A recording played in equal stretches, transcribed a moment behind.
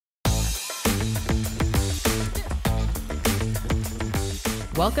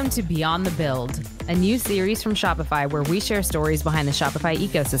Welcome to Beyond the Build, a new series from Shopify where we share stories behind the Shopify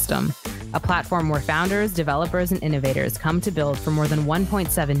ecosystem, a platform where founders, developers, and innovators come to build for more than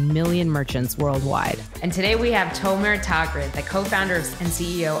 1.7 million merchants worldwide. And today we have Tomer Tagrin, the co-founder and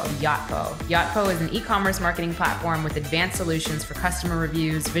CEO of Yotpo. Yotpo is an e-commerce marketing platform with advanced solutions for customer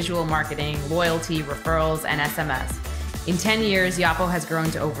reviews, visual marketing, loyalty, referrals, and SMS. In 10 years, Yotpo has grown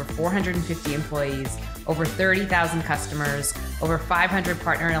to over 450 employees, over 30,000 customers, over 500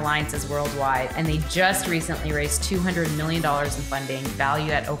 partner and alliances worldwide, and they just recently raised $200 million in funding,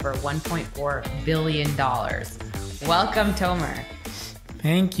 valued at over $1.4 billion. Welcome, Tomer.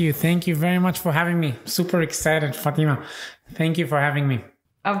 Thank you. Thank you very much for having me. Super excited, Fatima. Thank you for having me.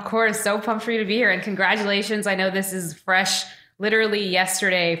 Of course. So pumped for you to be here. And congratulations. I know this is fresh, literally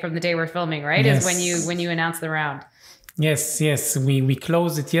yesterday from the day we're filming, right? Yes. Is when you announced the round. Yes. We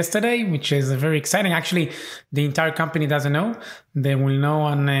closed it yesterday, which is very exciting. Actually, the entire company doesn't know. They will know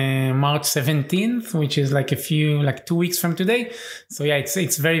on March 17th, which is like 2 weeks from today. So yeah,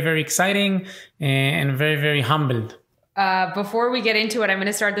 it's very, very exciting and very, very humbled. Before we get into it, I'm going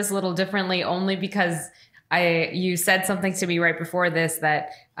to start this a little differently, only because you said something to me right before this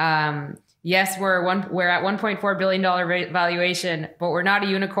that yes, we're at $1.4 billion valuation, but we're not a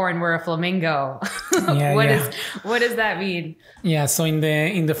unicorn, we're a flamingo. What does that mean? Yeah, so in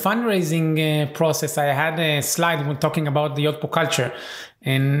the fundraising process, I had a slide when talking about the Yotpo culture.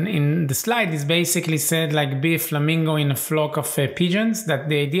 And in the slide, it basically said like be a flamingo in a flock of pigeons. That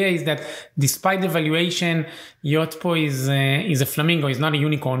the idea is that despite the valuation, Yotpo is a flamingo, is not a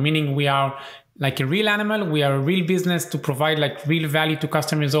unicorn, meaning we are like a real animal. We are a real business to provide like real value to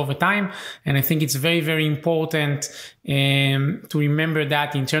customers over time. And I think it's very, very important to remember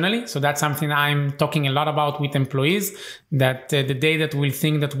that internally. So that's something I'm talking a lot about with employees, that the day that we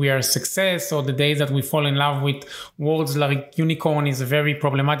think that we are a success or the days that we fall in love with words like unicorn is a very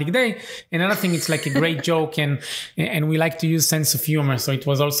problematic day. Another thing, it's like a great joke and we like to use sense of humor. So it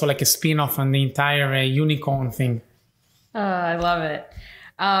was also like a spin-off on the entire unicorn thing. I love it.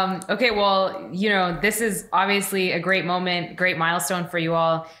 Okay, well, this is obviously a great moment, great milestone for you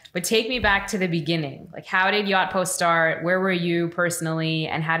all, but take me back to the beginning. Like, how did Yotpo start? Where were you personally?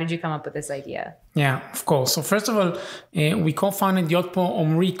 And how did you come up with this idea? Yeah, of course. So first of all, we co-founded Yotpo.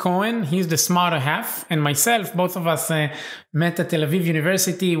 Omri Cohen, he's the smarter half, and myself, both of us met at Tel Aviv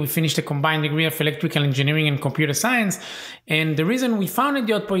University. We finished a combined degree of electrical engineering and computer science. And the reason we founded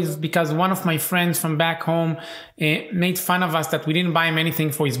Yotpo is because one of my friends from back home made fun of us that we didn't buy him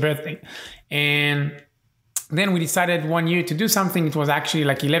anything for his birthday. And then we decided one year to do something. It was actually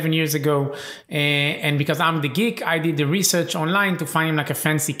like 11 years ago. And because I'm the geek, I did the research online to find him like a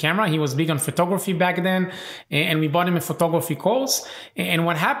fancy camera. He was big on photography back then. And we bought him a photography course. And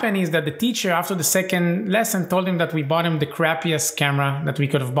what happened is that the teacher, after the second lesson, told him that we bought him the crappiest camera that we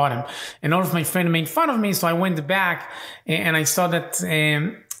could have bought him. And all of my friends made fun of me. So I went back and I saw that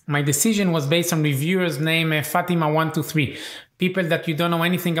my decision was based on reviewers named Fatima 123. People that you don't know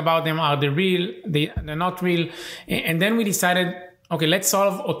anything about them. Are they real? They're not real. And then we decided, okay, let's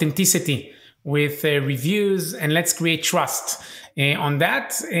solve authenticity with reviews and let's create trust on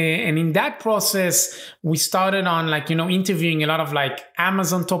that. And in that process, we started on interviewing a lot of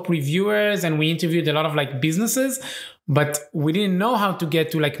Amazon top reviewers, and we interviewed a lot of businesses, but we didn't know how to get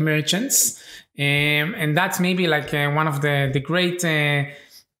to merchants. And that's maybe one of the great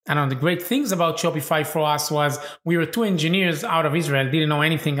the great things about Shopify for us was we were two engineers out of Israel, didn't know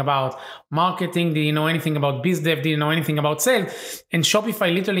anything about marketing, didn't know anything about biz dev, didn't know anything about sales. And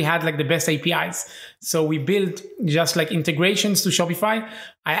Shopify literally had the best APIs. So we built just integrations to Shopify.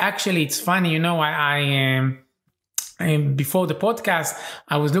 It's funny, before the podcast,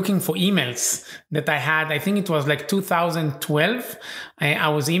 I was looking for emails that I had. I think it was 2012. I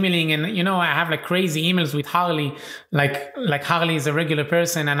was emailing, and I have crazy emails with Harley. Like Harley is a regular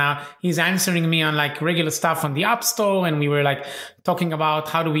person, and he's answering me on regular stuff on the App Store, and we were talking about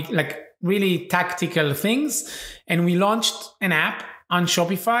how do we really tactical things. And we launched an app on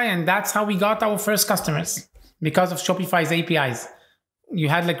Shopify, and that's how we got our first customers, because of Shopify's APIs. You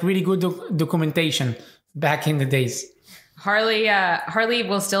had really good documentation back in the days. Harley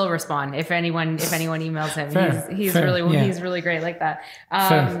will still respond if anyone emails him. He's really great like that.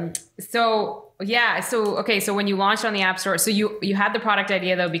 So when you launched on the App Store, so you had the product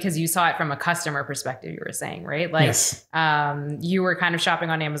idea though because you saw it from a customer perspective, you were saying, right? Yes. You were kind of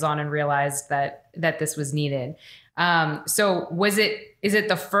shopping on Amazon and realized that this was needed. So is it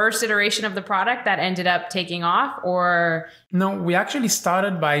the first iteration of the product that ended up taking off, or? No, we actually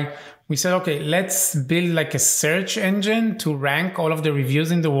started we said, okay, let's build a search engine to rank all of the reviews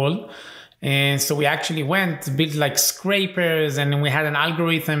in the world. And so we actually built like scrapers, and we had an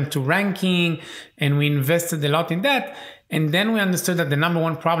algorithm to ranking, and we invested a lot in that. And then we understood that the number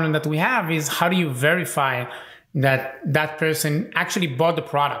one problem that we have is how do you verify that that person actually bought the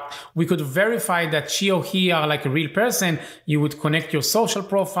product? We could verify that she or he are like a real person. You would connect your social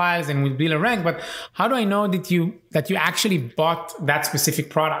profiles and would build a rank. But how do I know that you actually bought that specific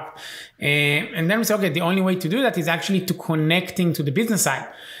product? And then we said, okay, the only way to do that is actually to connecting to the business side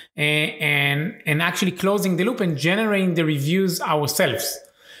and actually closing the loop and generating the reviews ourselves.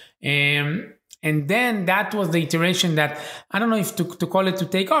 And then that was the iteration that, I don't know if to call it to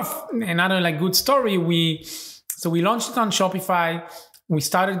take off. Another like good story. So we launched it on Shopify. We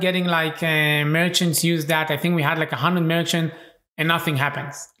started getting like merchants use that. I think we had like 100 merchants and nothing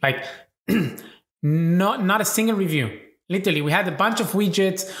happens. Like not a single review. Literally, we had a bunch of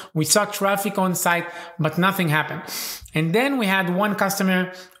widgets. We saw traffic on site, but nothing happened. And then we had one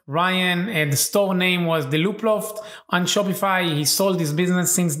customer, Ryan, and the store name was The Loop Loft on Shopify. He sold his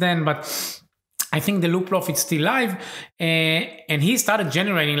business since then, but I think The Loop Loft is still live. And he started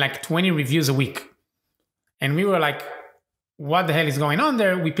generating like 20 reviews a week. And we were like, what the hell is going on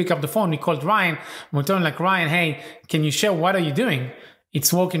there? We pick up the phone, we called Ryan. We're telling like, Ryan, hey, can you share what are you doing?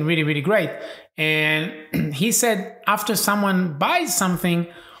 It's working really, really great. And he said, after someone buys something,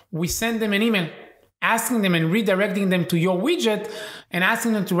 we send them an email asking them and redirecting them to your widget and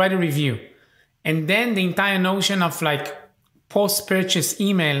asking them to write a review. And then the entire notion of like post-purchase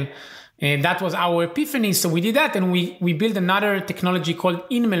email, and that was our epiphany. So we did that, and we built another technology called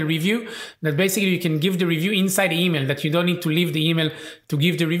email review that basically you can give the review inside the email, that you don't need to leave the email to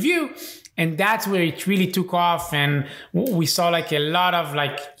give the review. And that's where it really took off. And we saw like a lot of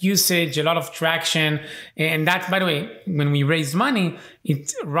like usage, a lot of traction. And that, by the way, when we raised money,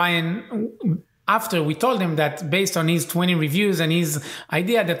 Ryan, after we told him that based on his 20 reviews and his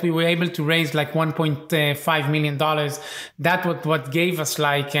idea that we were able to raise like $1.5 million, that what gave us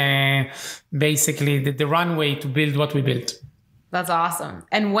like basically the runway to build what we built. That's awesome.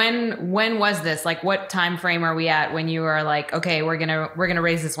 And when was this? Like, what time frame are we at when you are like, okay, we're gonna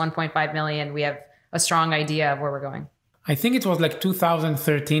raise this 1.5 million. We have a strong idea of where we're going. I think it was like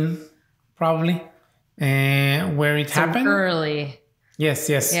 2013, probably, where it happened. Early. Yes.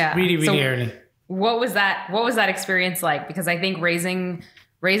 Yeah. Really early. What was that experience like? Because I think raising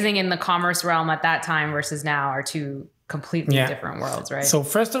in the commerce realm at that time versus now are two completely different worlds, right? So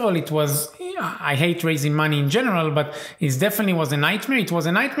first of all, I hate raising money in general, but it definitely was a nightmare. It was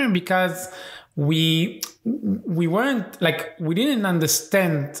a nightmare because we didn't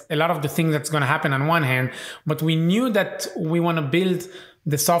understand a lot of the things that's going to happen on one hand, but we knew that we want to build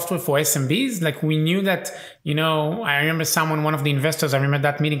the software for SMBs. Like we knew that, I remember one of the investors, I remember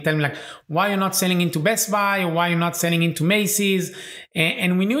that meeting telling me like, why you're not selling into Best Buy or why you're not selling into Macy's?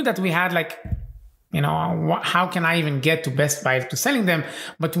 And we knew that we had like, how can I even get to Best Buy to selling them?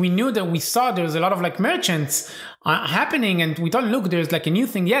 But we knew that we saw there was a lot of like merchants happening, and we thought, look, there's like a new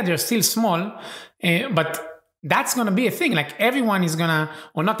thing. Yeah, they're still small, but that's going to be a thing. Like everyone is going to,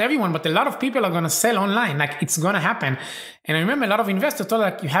 or not everyone, but a lot of people are going to sell online. Like it's going to happen. And I remember a lot of investors told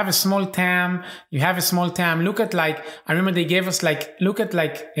like, you have a small TAM. Look at like, I remember they gave us like, look at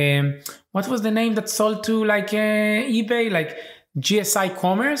like, what was the name that sold to like eBay? Like GSI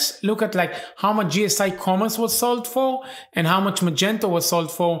Commerce. Look at like how much GSI Commerce was sold for and how much Magento was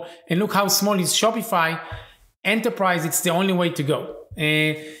sold for. And look how small is Shopify. Enterprise, it's the only way to go.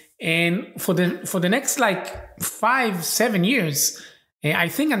 And for the next like 5-7 years, I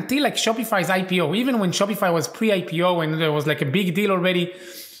think until like Shopify's IPO, even when Shopify was pre-IPO and there was like a big deal already,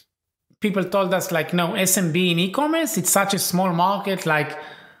 people told us like, no, SMB in e-commerce, it's such a small market. Like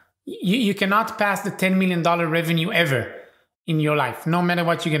you cannot pass the $10 million revenue ever in your life, no matter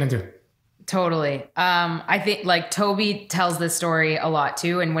what you're going to do. Totally. I think like Toby tells this story a lot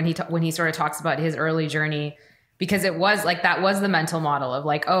too. And when he sort of talks about his early journey, because it was like, that was the mental model of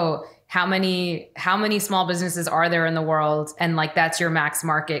like, oh, how many small businesses are there in the world? And like, that's your max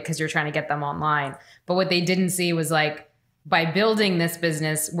market because you're trying to get them online. But what they didn't see was like, by building this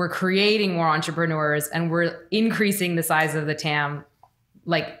business, we're creating more entrepreneurs and we're increasing the size of the TAM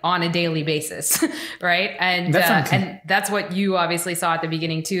like on a daily basis, right? And and that's what you obviously saw at the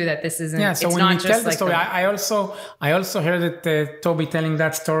beginning too, that this isn't. Yeah. So it's when not we just tell the like story, I also heard that Toby telling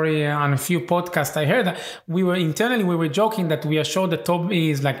that story on a few podcasts. I heard that we were joking that we are sure that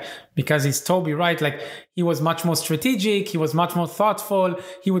Toby is like, because it's Toby, right? Like he was much more strategic. He was much more thoughtful.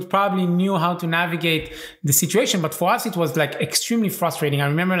 He would probably knew how to navigate the situation. But for us, it was like extremely frustrating. I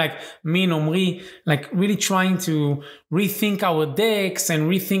remember like me and Omri, like really trying to rethink our decks and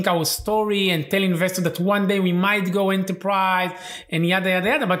rethink our story and tell investors that one day we might go enterprise and yada, yada,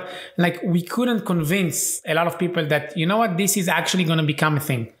 yada. But like we couldn't convince a lot of people that, you know what, this is actually going to become a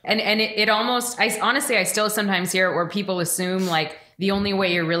thing. And it almost, I still sometimes hear it where people assume like the only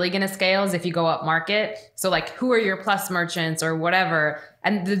way you're really going to scale is if you go up market. So like, who are your plus merchants or whatever?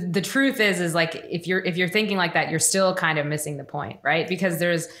 And the truth is like, if you're thinking like that, you're still kind of missing the point, right? Because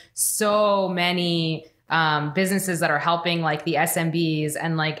there's so many businesses that are helping like the SMBs,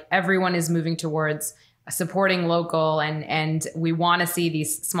 and like everyone is moving towards supporting local, and we want to see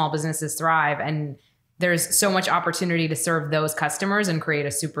these small businesses thrive. And there's so much opportunity to serve those customers and create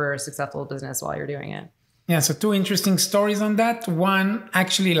a super successful business while you're doing it. Yeah. So two interesting stories on that. One,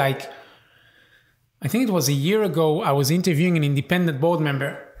 actually, like, I think it was a year ago, I was interviewing an independent board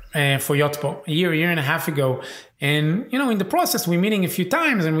member for Yotpo, a year and a half ago. And, you know, in the process, we're meeting a few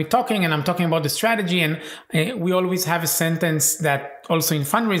times and we're talking, and I'm talking about the strategy. And we always have a sentence that also in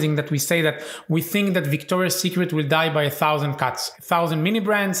fundraising that we say that we think that Victoria's Secret will die by 1,000 cuts, 1,000 mini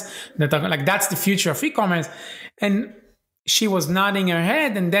brands that are like, that's the future of e-commerce. And she was nodding her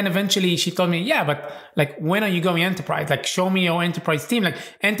head, and then eventually she told me, yeah, but like, when are you going enterprise? Like, show me your enterprise team. Like,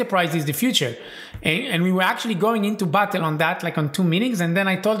 enterprise is the future. And we were actually going into battle on that, like on 2 meetings. And then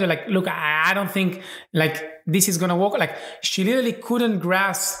I told her, like, look, I don't think like this is going to work. Like, she literally couldn't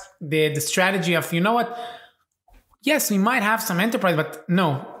grasp the strategy of, you know what? Yes, we might have some enterprise, but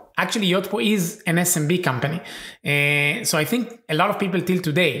no, actually Yotpo is an SMB company. So I think a lot of people till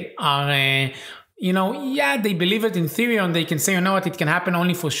today are, you know, yeah, they believe it in theory, and they can say, you know what, it can happen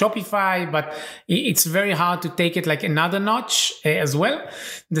only for Shopify, but it's very hard to take it like another notch as well.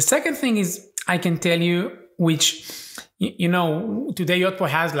 The second thing is, I can tell you, which, you know, today Yotpo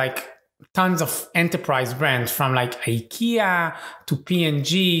has like tons of enterprise brands, from like IKEA to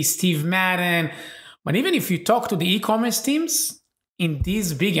P&G, Steve Madden. But even if you talk to the e-commerce teams in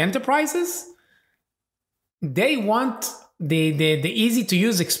these big enterprises, they want the easy to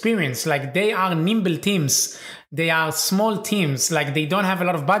use experience. Like, they are nimble teams. They are small teams. Like, they don't have a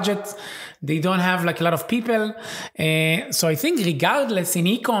lot of budget. They don't have like a lot of people. So I think regardless in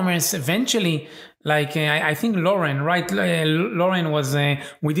e-commerce, eventually, like I think Lauren, right? Lauren was,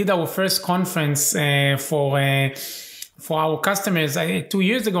 we did our first conference for our customers 2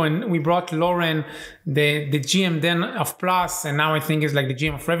 years ago, and we brought Lauren, the GM then of Plus, and now I think is like the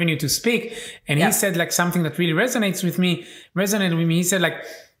GM of Revenue, to speak. And he said like something that really resonated with me. He said like,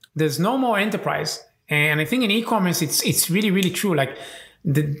 there's no more enterprise. And I think in e-commerce, it's really, really true. Like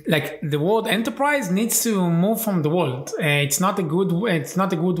the word enterprise needs to move from the world. It's not a good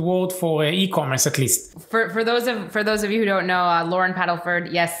word for e-commerce, at least. For those of you who don't know, Lauren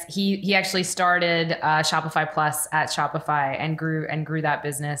Paddleford, yes, he actually started Shopify Plus at Shopify and grew that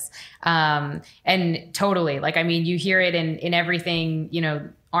business. And totally, like, I mean, you hear it in everything, you know,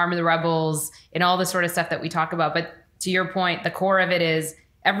 Arm of the Rebels and all the sort of stuff that we talk about. But to your point, the core of it is,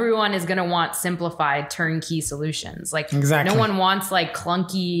 everyone is going to want simplified turnkey solutions. Like, exactly. No one wants like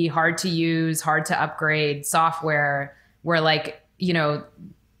clunky, hard to use, hard to upgrade software where, like, you know,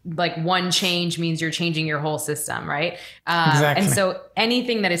 like one change means you're changing your whole system. Right. Exactly. And so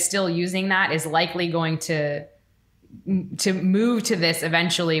anything that is still using that is likely going to move to this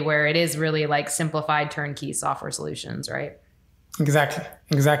eventually, where it is really like simplified turnkey software solutions. Right. Exactly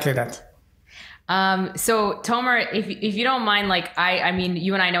that. So Tomer, if you don't mind, like, I mean,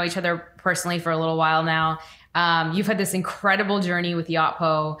 you and I know each other personally for a little while now. You've had this incredible journey with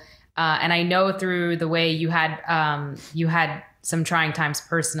Yotpo. And I know through the way you had some trying times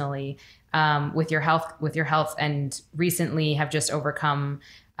personally, with your health, and recently have just overcome.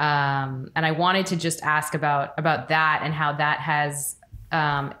 And I wanted to just ask about that, and how that has,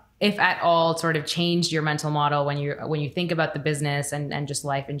 if at all, sort of changed your mental model when you think about the business and just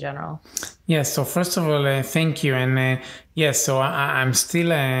life in general. Yes. So first of all, thank you. And yes, so I'm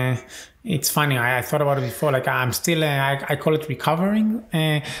still, it's funny. I thought about it before. Like, I'm still, I call it recovering.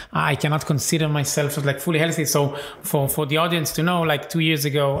 I cannot consider myself as like fully healthy. So for the audience to know, like 2 years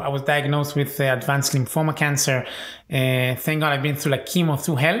ago, I was diagnosed with advanced lymphoma cancer. Thank God I've been through like chemo,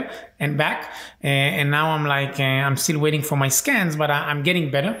 through hell and back. And now I'm like, I'm still waiting for my scans, but I'm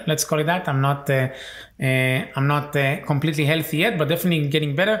getting better. Let's call it that. I'm not completely healthy yet, but definitely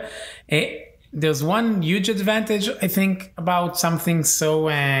getting better. There's one huge advantage, I think, about something so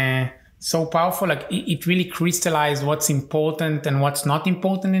powerful. Like, it really crystallized what's important and what's not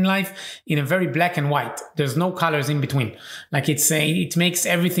important in life in a very black and white. There's no colors in between. Like, it makes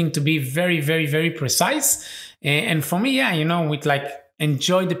everything to be very, very, very precise. And for me, yeah, you know, with like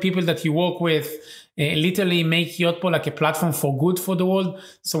enjoy the people that you work with, literally make Yotpo like a platform for good for the world.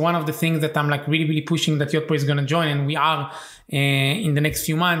 So one of the things that I'm like really, really pushing that Yotpo is going to join, and we are in the next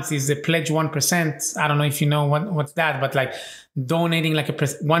few months, is a pledge 1%. I don't know if you know what's that, but like donating like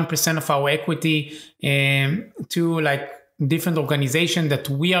 1% of our equity to like different organization that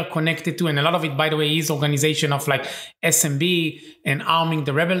we are connected to. And a lot of it, by the way, is organization of like SMB and arming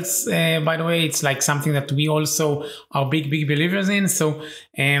the rebels. By the way, it's like something that we also are big believers in. So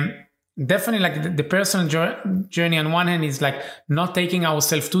definitely like the personal journey on one hand is like not taking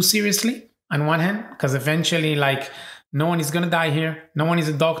ourselves too seriously on one hand, because eventually like no one is going to die here. No one is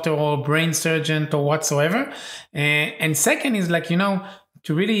a doctor or a brain surgeon or whatsoever. And second is like,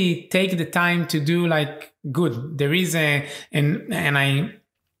 to really take the time to do like good. There is actually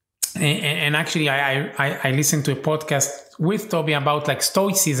I listened to a podcast with Toby about like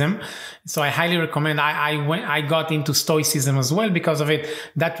stoicism. So I highly recommend. I got into stoicism as well because of it.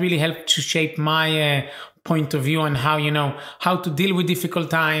 That really helped to shape my point of view on how to deal with difficult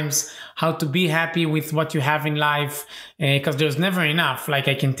times, how to be happy with what you have in life, because there's never enough. Like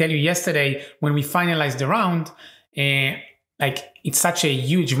I can tell you, yesterday when we finalized the round, like it's such a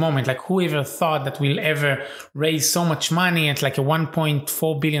huge moment. Like whoever thought that we'll ever raise so much money at like a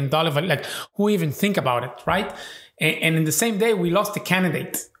 $1.4 billion, like who even think about it, right? And in the same day, we lost a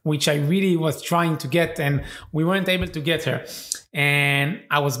candidate, which I really was trying to get, and we weren't able to get her. And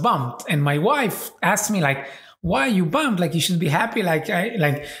I was bummed. And my wife asked me like, why are you bummed? Like you should be happy. Like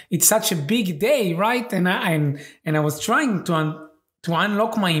it's such a big day, right? And I was trying to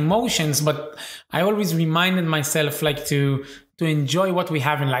unlock my emotions, but I always reminded myself like to enjoy what we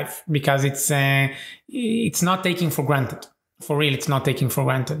have in life, because it's not taking for granted. For real, it's not taking for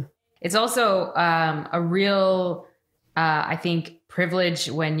granted. It's also a real, I think, privilege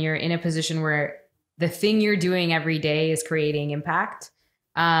when you're in a position where the thing you're doing every day is creating impact.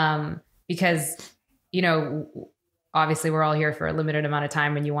 Because, obviously we're all here for a limited amount of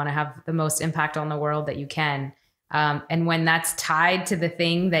time and you want to have the most impact on the world that you can. And when that's tied to the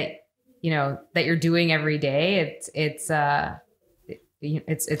thing that you're doing every day, it's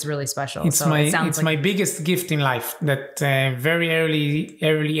really special. It's my biggest gift in life. That very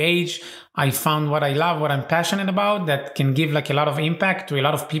early age, I found what I love, what I'm passionate about, that can give like a lot of impact to a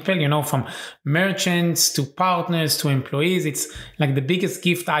lot of people. From merchants to partners to employees. It's like the biggest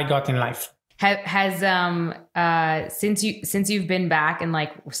gift I got in life. Has since you've been back, and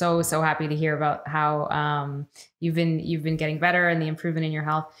like so happy to hear about how you've been getting better and the improvement in your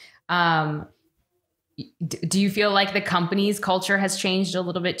health. Do you feel like the company's culture has changed a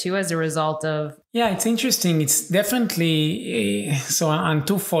little bit too as a result of? Yeah, it's interesting. It's definitely so on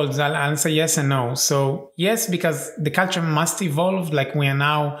two folds. I'll answer yes and no. So yes, because the culture must evolve. Like we are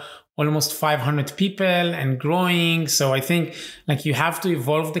now almost 500 people and growing. So I think like you have to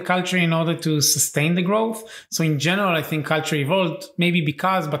evolve the culture in order to sustain the growth. So in general, I think culture evolved maybe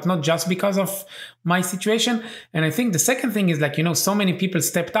because, but not just because of my situation. And I think the second thing is like, so many people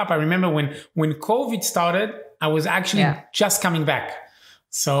stepped up. I remember when COVID started, I was actually just coming back.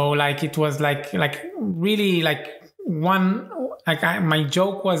 So like, it was like really like my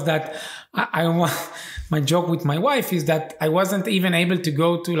joke was that my joke with my wife is that I wasn't even able to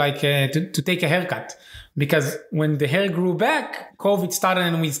go to like to take a haircut, because when the hair grew back, COVID started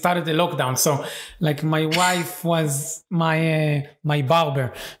and we started the lockdown. So like my wife was my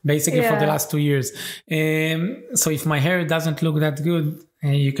barber basically for the last 2 years. So if my hair doesn't look that good,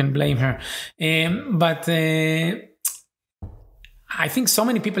 you can blame her. But I think so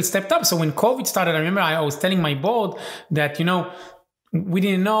many people stepped up. So when COVID started, I remember I was telling my board that, we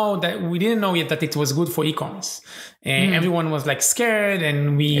didn't know yet that it was good for e-commerce. Everyone was like scared,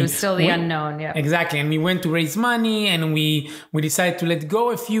 and it was still the unknown. Yeah, exactly. And we went to raise money, and we decided to let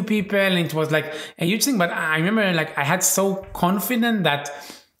go a few people, and it was like a huge thing. But I remember like I had so confident that,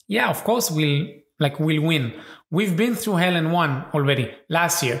 yeah, of course we'll win. We've been through hell and won already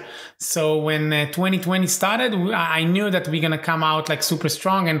last year. So when 2020 started, I knew that we're going to come out like super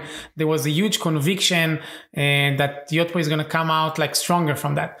strong. And there was a huge conviction that Yotpo is going to come out like stronger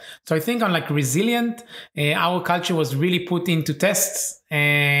from that. So I think on like resilient, our culture was really put into tests.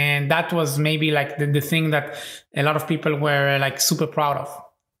 And that was maybe like the thing that a lot of people were like super proud of.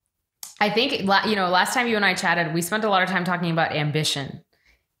 I think, last time you and I chatted, we spent a lot of time talking about ambition.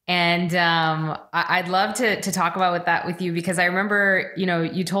 And I'd love to talk about that with you, because I remember,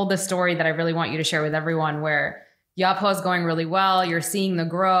 you told this story that I really want you to share with everyone, where Yotpo is going really well. You're seeing the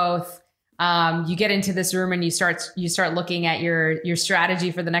growth. You get into this room and you start looking at your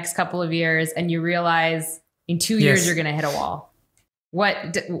strategy for the next couple of years, and you realize in 2 years you're going to hit a wall.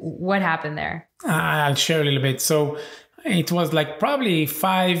 What happened there? I'll share a little bit. So It was like probably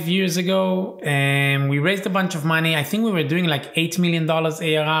 5 years ago, and we raised a bunch of money. I think we were doing like $8 million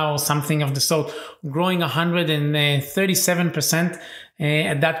ARR or something of the sort, growing 137%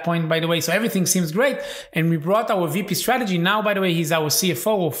 at that point, by the way. So everything seems great. And we brought our VP strategy. Now, by the way, he's our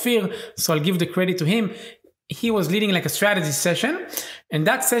CFO, Ophir. So I'll give the credit to him. He was leading like a strategy session, and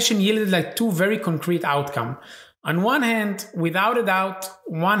that session yielded like two very concrete outcomes. On one hand, without a doubt,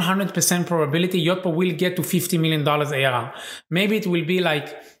 100% probability, Yotpo will get to $50 million ARR. Maybe it will be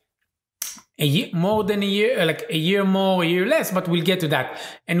like a year, more than a year, like a year more, a year less, but we'll get to that.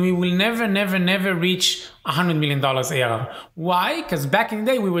 And we will never reach $100 million ARR. Why? Because back in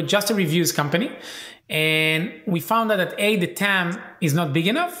the day, we were just a reviews company. And we found out that A, the TAM is not big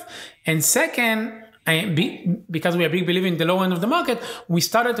enough. And second, because we are big believer in the low end of the market, we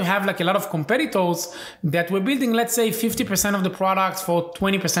started to have like a lot of competitors that were building, let's say, 50% of the products for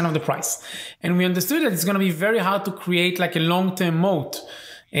 20% of the price. And we understood that it's going to be very hard to create like a long-term moat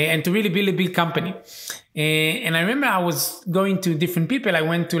and to really build a big company. And I remember I was going to different people. I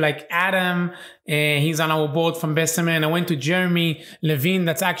went to like Adam, he's on our board from Bessemer, and I went to Jeremy Levine,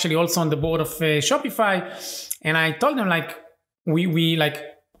 that's actually also on the board of Shopify. And I told them like,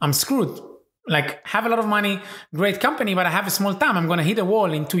 I'm screwed. Like, have a lot of money, great company, but I have a small TAM. I'm going to hit a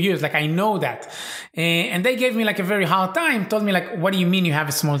wall in 2 years. Like, I know that. And they gave me like a very hard time, told me like, what do you mean you have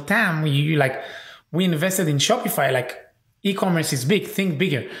a small TAM? We invested in Shopify. Like, e-commerce is big. Think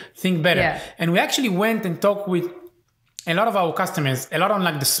bigger, think better. Yeah. And we actually went and talked with a lot of our customers, a lot on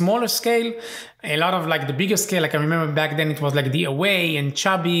like the smaller scale, a lot of like the bigger scale. Like I remember back then it was like the Away and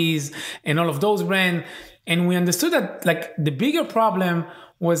Chubby's and all of those brands. And we understood that like the bigger problem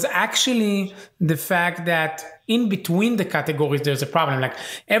was actually the fact that in between the categories, there's a problem. Like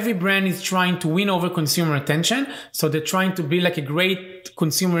every brand is trying to win over consumer attention. So they're trying to build like a great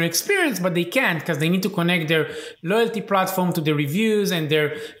consumer experience, but they can't because they need to connect their loyalty platform to their reviews and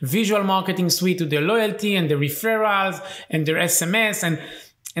their visual marketing suite to their loyalty and their referrals and their SMS. And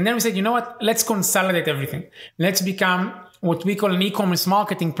then we said, you know what? Let's consolidate everything. Let's become what we call an e-commerce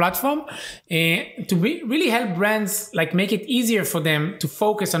marketing platform to really help brands, like make it easier for them to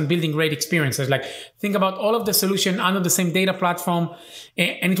focus on building great experiences. Like think about all of the solution under the same data platform.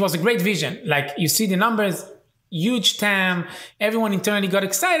 And it was a great vision. Like you see the numbers, huge TAM, everyone internally got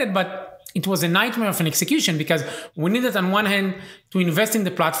excited, but it was a nightmare of an execution because we needed on one hand to invest in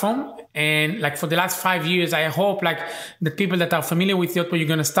the platform. And like for the last 5 years, I hope like the people that are familiar with Yotpo, you're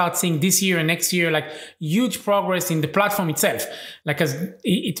going to start seeing this year and next year, like huge progress in the platform itself. Like as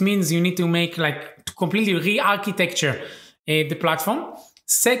it means you need to make like to completely re-architecture the platform.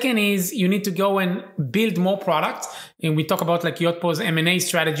 Second is you need to go and build more products. And we talk about like Yotpo's M&A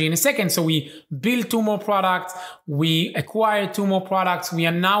strategy in a second. So we build 2 more products. We acquire 2 more products. We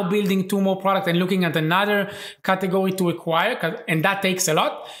are now building 2 more products and looking at another category to acquire. And that takes a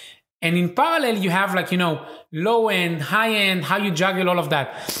lot. And in parallel, you have like, low end, high end, how you juggle all of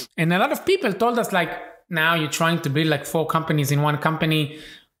that. And a lot of people told us like, now you're trying to build like 4 companies in one company.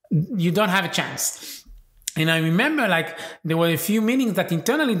 You don't have a chance. And I remember like there were a few meetings that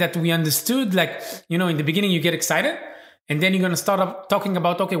internally that we understood like, in the beginning you get excited and then you're going to start up talking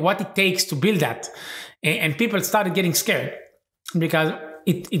about, okay, what it takes to build that. And people started getting scared because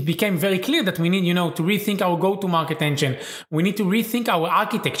it became very clear that we need, to rethink our go-to-market engine. We need to rethink our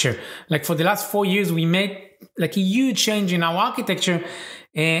architecture. Like for the last 4 years, we made like a huge change in our architecture.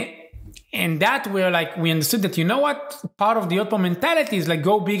 And that we understood that, part of the Yotpo mentality is like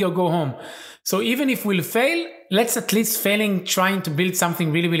go big or go home. So even if we'll fail, let's at least failing trying to build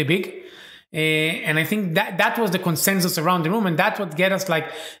something really, really big. And I think that was the consensus around the room. And that's what get us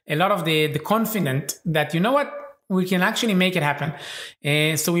like a lot of the confidence that, we can actually make it happen.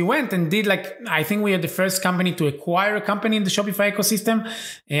 So we went and did I think we are the first company to acquire a company in the Shopify ecosystem.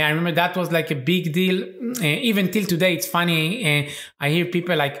 I remember that was like a big deal. Even till today, it's funny. I hear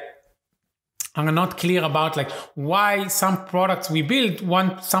people are not clear about why some products we build,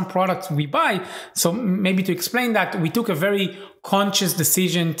 some products we buy. So maybe to explain that, we took a very conscious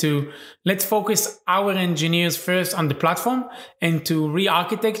decision to let's focus our engineers first on the platform and to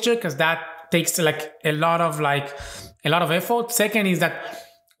re-architecture, because that takes a lot of effort. Second is that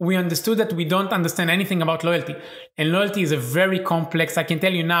we understood that we don't understand anything about loyalty, and loyalty is a very complex. I can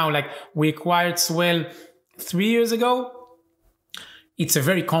tell you now, we acquired Swell 3 years ago. It's a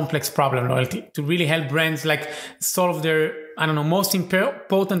very complex problem, loyalty, to really help brands solve their, most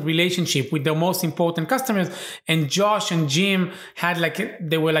important relationship with their most important customers. And Josh and Jim had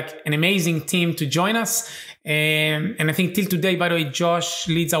they were an amazing team to join us. And I think till today, by the way, Josh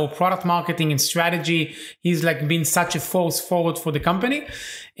leads our product marketing and strategy. He's been such a force forward for the company.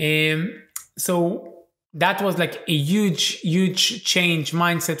 So that was like a huge change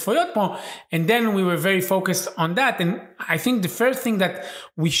mindset for Yotpo. And then we were very focused on that. And I think the first thing that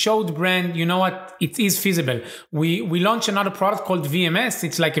we showed brand, you know what, it is feasible. We launched another product called VMS.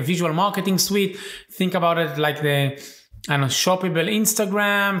 It's like a visual marketing suite. Think about it like the, I don't know, shoppable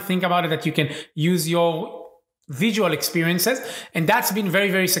Instagram. Think about it that you can use your visual experiences, and that's been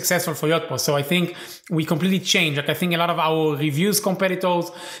very successful for Yotpo. So I think we completely changed. Like I think a lot of our reviews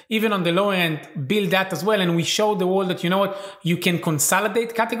competitors, even on the lower end, build that as well, and we show the world that, you know what, you can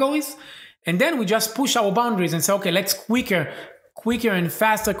consolidate categories, and then we just push our boundaries and say, okay, let's quicker and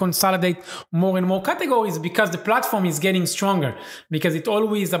faster consolidate more and more categories, because the platform is getting stronger, because it's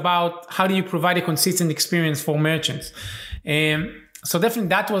always about how do you provide a consistent experience for merchants. So definitely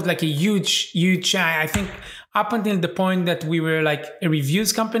that was like a huge, I think up until the point that we were like a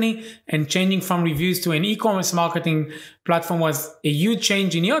reviews company, and changing from reviews to an e-commerce marketing platform was a huge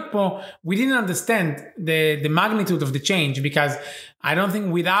change in Yotpo. We didn't understand the magnitude of the change, because I don't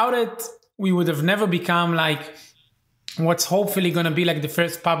think without it, we would have never become like what's hopefully going to be like the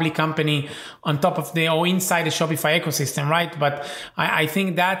first public company on top of or inside the Shopify ecosystem, right? But I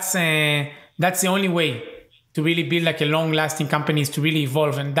think that's the only way to really build like a long-lasting company, is to really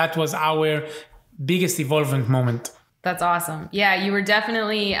evolve. And that was our biggest evolvement moment. That's awesome. Yeah, you were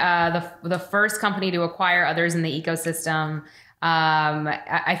definitely the first company to acquire others in the ecosystem.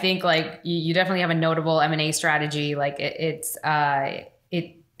 I think like you definitely have a notable M&A strategy. Like it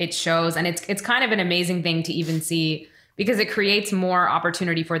shows, and it's kind of an amazing thing to even see, because it creates more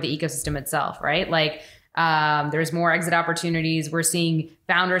opportunity for the ecosystem itself, right? Like there's more exit opportunities. We're seeing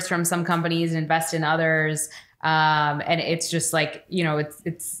founders from some companies invest in others. And it's just like, you know,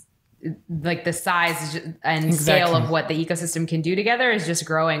 it's like the size and scale of what the ecosystem can do together is just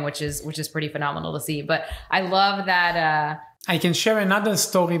growing, which is pretty phenomenal to see. But I love that. I can share another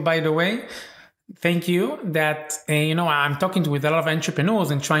story, by the way. Thank you. That, you know, I'm talking with a lot of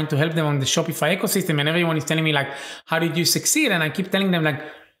entrepreneurs and trying to help them on the Shopify ecosystem. And everyone is telling me like, how did you succeed? And I keep telling them like,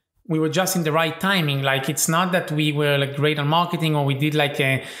 we were just in the right timing. Like, it's not that we were like great on marketing or we did like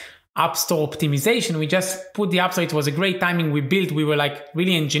a app store optimization. We just put the app store. It was a great timing. We were like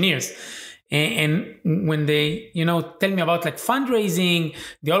really engineers. And when they, you know, tell me about like fundraising,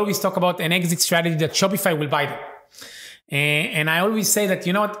 they always talk about an exit strategy that Shopify will buy them. And I always say that,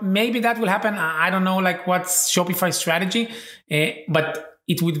 you know what, maybe that will happen. I don't know like what's Shopify's strategy, but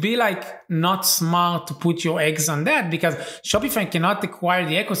it would be like not smart to put your eggs on that, because Shopify cannot acquire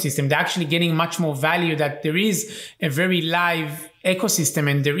the ecosystem. They're actually getting much more value, that there is a very live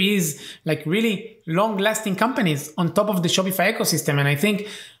ecosystem and there is like really long lasting companies on top of the Shopify ecosystem. And I think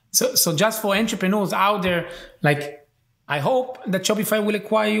so just for entrepreneurs out there, like, I hope that Shopify will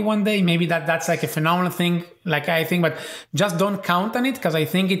acquire you one day. Maybe that's like a phenomenal thing, like I think, but just don't count on it, because I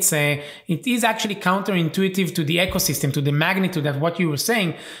think it is actually counterintuitive to the ecosystem, to the magnitude of what you were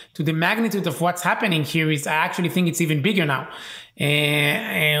saying, to the magnitude of what's happening here. I actually think it's even bigger now,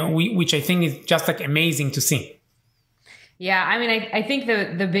 which I think is just like amazing to see. Yeah, I mean, I think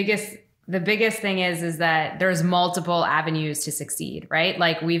the biggest thing is that there's multiple avenues to succeed, right?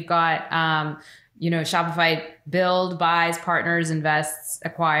 Like we've got you know, Shopify build, buys, partners, invests,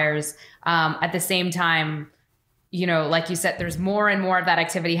 acquires. At the same time, you know, like you said, there's more and more of that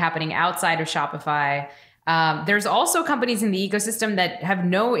activity happening outside of Shopify. There's also companies in the ecosystem that have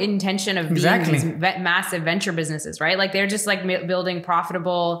no intention of being these massive venture businesses, right? Like they're just like building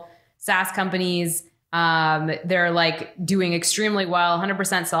profitable SaaS companies. They're like doing extremely well,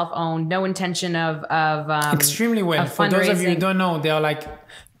 100% self-owned, no intention of extremely well. For those of you who don't know, they are like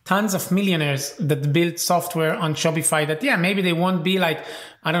tons of millionaires that build software on Shopify that, yeah, maybe they won't be like,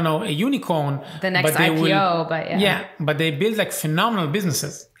 I don't know, a unicorn. The next IPO, but yeah. Yeah, but they build like phenomenal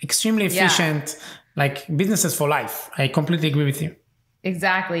businesses, extremely efficient, like businesses for life. I completely agree with you.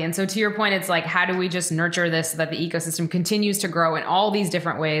 Exactly. And so to your point, it's like, how do we just nurture this so that the ecosystem continues to grow in all these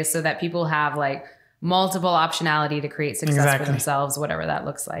different ways so that people have like multiple optionality to create success for themselves, whatever that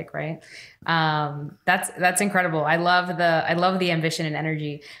looks like, right? That's incredible. I love the ambition and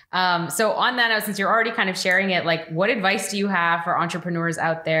energy. So on that note, since you're already kind of sharing it, like what advice do you have for entrepreneurs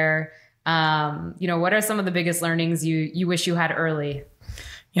out there? You know, what are some of the biggest learnings you wish you had early?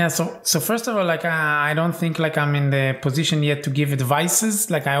 Yeah. So first of all, like, I don't think like I'm in the position yet to give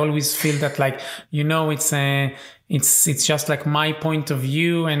advices. Like I always feel that like, you know, it's just like my point of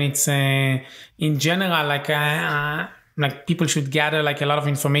view, and it's in general, like people should gather like a lot of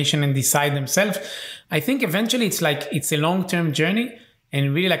information and decide themselves. I think eventually it's a long-term journey.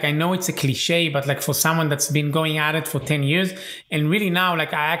 And really, like, I know it's a cliche, but like for someone that's been going at it for 10 years, and really now,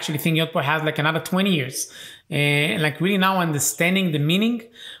 like, I actually think Yotpo has like another 20 years. And like really now understanding the meaning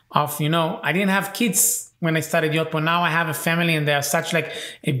of, I didn't have kids when I started Yotpo. Now I have a family, and they are such like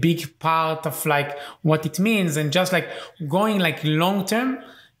a big part of like what it means, and just like going like long term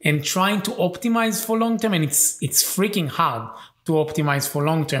and trying to optimize for long term. And it's freaking hard to optimize for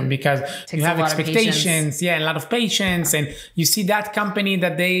long term because you have expectations, a lot of patience, and you see that company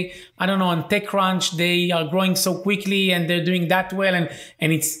that they, I don't know, on TechCrunch, they are growing so quickly and they're doing that well, and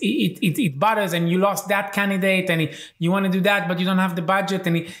it bothers, and you lost that candidate, and you want to do that, but you don't have the budget,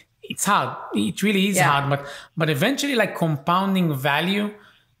 and it's hard. It really is hard, but eventually, like, compounding value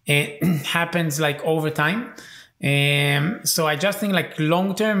happens like over time. So I just think like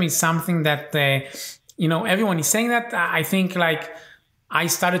long term is something that everyone is saying that. I think like I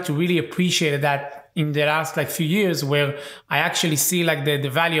started to really appreciate that in the last like few years, where I actually see like the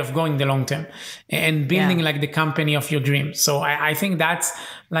value of going the long term and building like the company of your dreams. So I think that's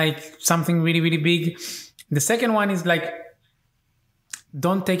like something really, really big. The second one is like,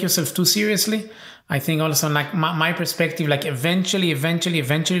 don't take yourself too seriously. I think also like my perspective, like eventually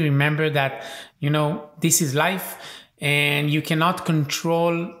remember that, this is life and you cannot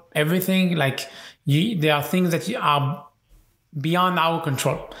control everything. Like there are things that are beyond our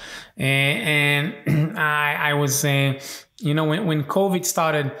control. And I was, when COVID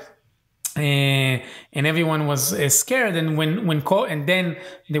started, and everyone was scared. And and then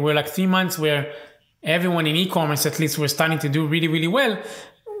there were like 3 months where everyone in e-commerce, at least, were starting to do really, really well.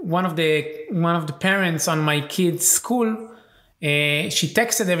 One of the parents on my kid's school, she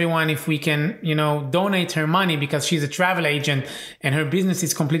texted everyone if we can, donate her money because she's a travel agent and her business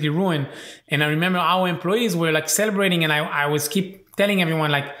is completely ruined. And I remember our employees were like celebrating, and I was keep telling everyone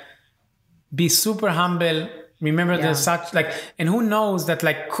like, be super humble. Remember there's such like, and who knows that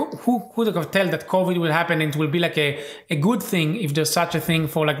like, who could have told that COVID will happen and it will be like a good thing if there's such a thing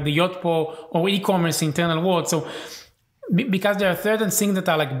for like the Yotpo or e-commerce internal world. So because there are certain things that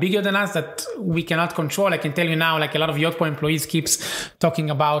are like bigger than us that we cannot control. I can tell you now, like a lot of Yotpo employees keeps talking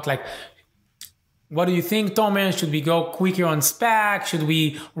about like, what do you think, Tomer? Should we go quicker on SPAC? Should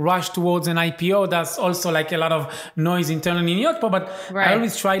we rush towards an IPO? That's also like a lot of noise internally in Yotpo. But I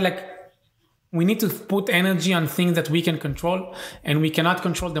always try like, we need to put energy on things that we can control, and we cannot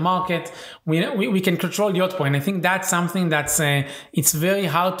control the market. We can control Yotpo. And I think that's something that's, it's very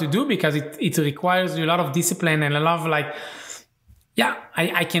hard to do because it requires a lot of discipline and a lot of like,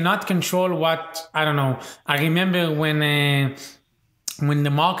 I cannot control what, I don't know. I remember when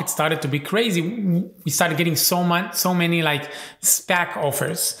the market started to be crazy, we started getting so many like SPAC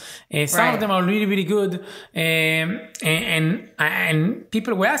offers. Some of them are really, really good. And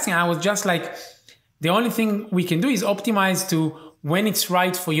people were asking, I was just like, the only thing we can do is optimize to when it's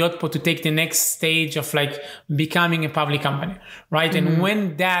right for Yotpo to take the next stage of like becoming a public company, right? Mm-hmm. And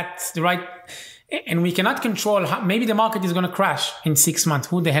when that's the right, and we cannot control how, maybe the market is going to crash in 6 months.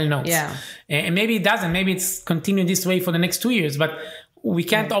 Who the hell knows? Yeah. And maybe it doesn't. Maybe it's continued this way for the next 2 years, but we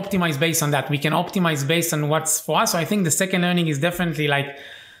can't optimize based on that. We can optimize based on what's for us. So I think the second learning is definitely like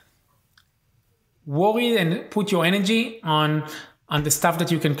worry and put your energy on the stuff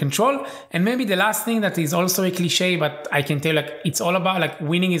that you can control. And maybe the last thing that is also a cliche, but I can tell like it's all about like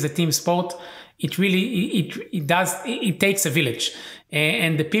winning is a team sport. It really, it takes a village.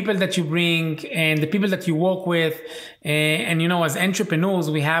 And the people that you bring and the people that you work with, and as entrepreneurs,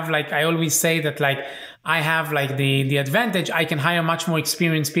 we have like, I always say that like, I have like the advantage. I can hire much more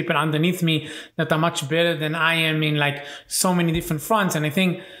experienced people underneath me that are much better than I am in like so many different fronts. And I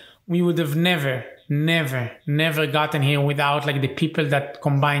think we would have never gotten here without like the people that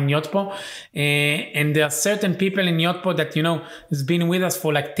combine Yotpo. And there are certain people in Yotpo that, has been with us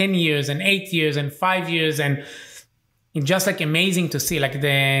for like 10 years and 8 years and 5 years. And it's just like amazing to see like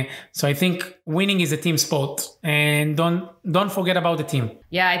so I think winning is a team sport, and don't forget about the team.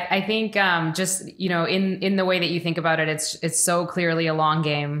 Yeah. I think, just, in the way that you think about it, it's so clearly a long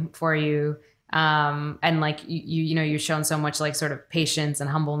game for you. And like, you've shown so much like sort of patience and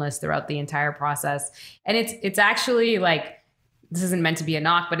humbleness throughout the entire process. And it's actually like, this isn't meant to be a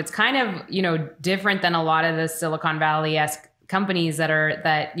knock, but it's kind of, different than a lot of the Silicon Valley-esque companies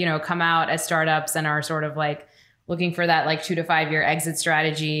that come out as startups and are sort of like looking for that like 2 to 5 year exit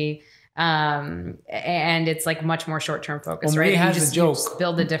strategy. And it's like much more short-term focused, right? Has you just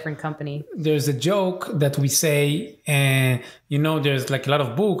build a different company. There's a joke that we say, there's like a lot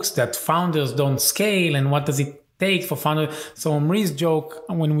of books that founders don't scale, and what does it take for founders? So Omri's joke,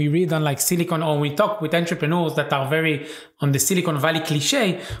 when we read on like Silicon, or we talk with entrepreneurs that are very on the Silicon Valley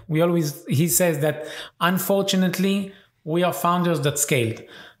cliche, he says that unfortunately we are founders that scaled.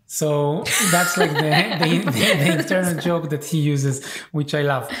 So that's like the internal joke that he uses, which I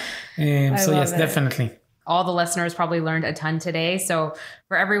love. Yes, definitely. all the listeners probably learned a ton today. So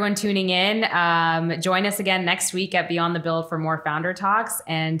for everyone tuning in, join us again next week at Beyond the Build for more founder talks.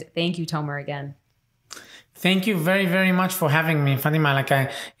 And thank you, Tomer, again. Thank you very, very much for having me, Fatima. Like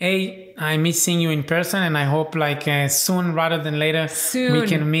I miss seeing you in person, and I hope soon rather than later we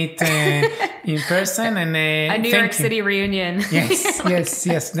can meet in person. And a New York City reunion. Yes,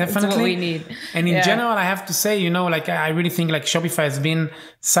 definitely. That's what we need. And in general, I have to say, I really think Shopify has been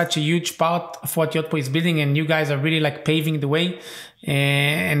such a huge part of what Yotpo is building, and you guys are really paving the way.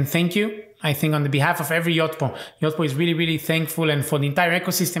 And thank you. I think on the behalf of every Yotpo is really, really thankful. And for the entire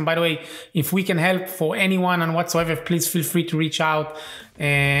ecosystem, by the way, if we can help for anyone and whatsoever, please feel free to reach out.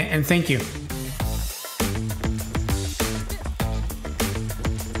 And thank you.